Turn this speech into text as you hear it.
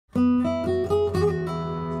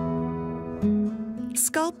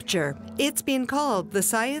Sculpture. It's been called the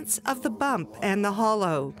science of the bump and the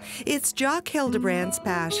hollow. It's Jock Hildebrand's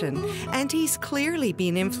passion, and he's clearly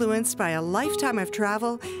been influenced by a lifetime of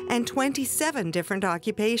travel and 27 different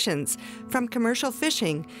occupations, from commercial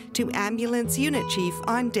fishing to ambulance unit chief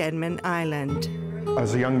on Denman Island.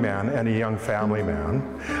 As a young man and a young family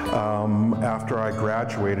man, after I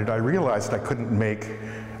graduated, I realized I couldn't make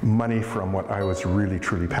money from what I was really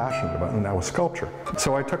truly passionate about, and that was sculpture.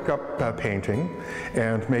 So I took up painting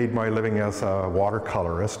and made my living as a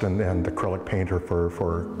watercolorist and acrylic painter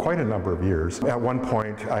for quite a number of years. At one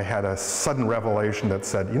point I had a sudden revelation that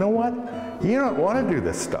said, you know what, you don't want to do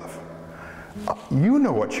this stuff. You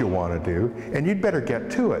know what you want to do, and you'd better get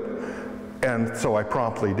to it. And so I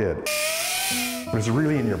promptly did. It was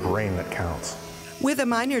really in your brain that counts. With a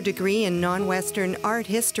minor degree in non-Western art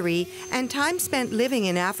history and time spent living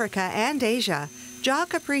in Africa and Asia,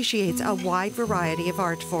 Jock appreciates a wide variety of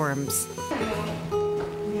art forms.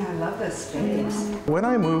 Yeah, I love this space. When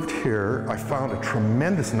I moved here, I found a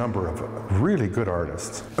tremendous number of really good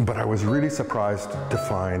artists, but I was really surprised to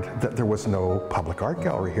find that there was no public art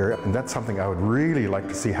gallery here, and that's something I would really like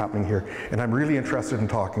to see happening here, and I'm really interested in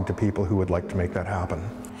talking to people who would like to make that happen.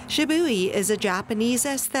 Shibui is a Japanese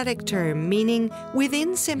aesthetic term meaning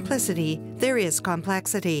within simplicity there is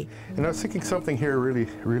complexity. And I was thinking something here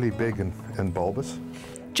really big and bulbous.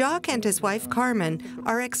 Jock and his wife Carmen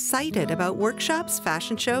are excited about workshops,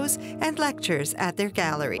 fashion shows, and lectures at their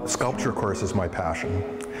gallery. Sculpture, of course, is my passion.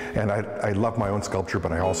 And I love my own sculpture,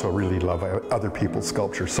 but I also really love other people's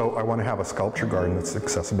sculpture. So I want to have a sculpture garden that's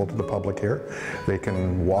accessible to the public here. They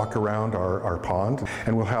can walk around our pond,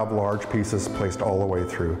 and we'll have large pieces placed all the way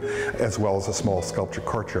through, as well as a small sculpture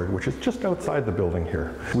courtyard, which is just outside the building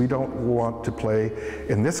here. We don't want to play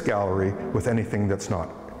in this gallery with anything that's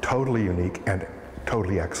not totally unique and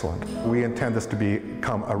totally excellent. We intend this to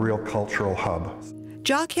become a real cultural hub.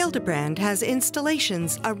 Jock Hildebrand has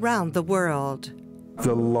installations around the world.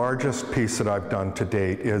 The largest piece that I've done to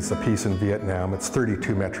date is a piece in Vietnam. It's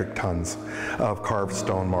 32 metric tons of carved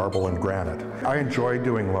stone, marble, and granite. I enjoy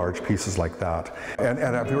doing large pieces like that. And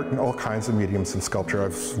I've worked in all kinds of mediums in sculpture.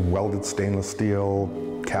 I've welded stainless steel,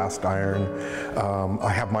 cast iron. I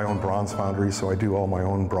have my own bronze foundry, so I do all my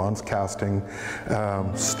own bronze casting.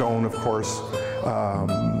 Stone, of course,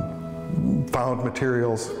 found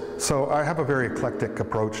materials. So I have a very eclectic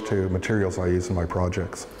approach to materials I use in my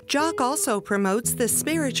projects. Jock also promotes the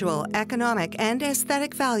spiritual, economic, and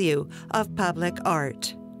aesthetic value of public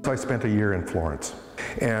art. I spent a year in Florence,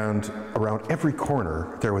 and around every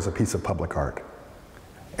corner there was a piece of public art.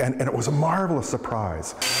 And it was a marvelous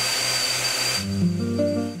surprise.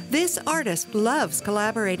 This artist loves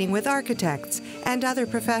collaborating with architects and other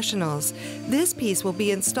professionals. This piece will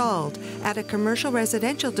be installed at a commercial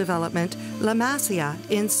residential development, La Masia,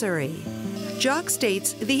 in Surrey. Jock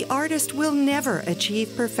states the artist will never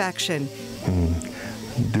achieve perfection.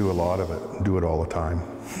 Do a lot of it. Do it all the time.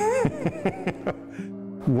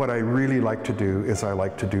 What I really like to do is I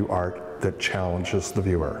like to do art that challenges the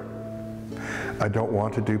viewer. I don't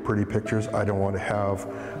want to do pretty pictures. I don't want to have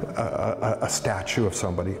a statue of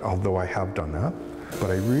somebody, although I have done that. But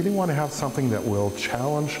I really want to have something that will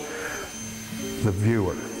challenge the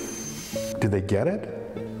viewer. Do they get it?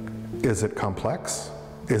 Is it complex?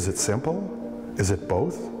 Is it simple? Is it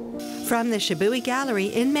both? From the Shibui Gallery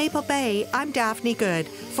in Maple Bay, I'm Daphne Goode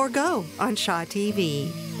for Go on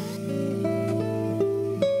ShawTV.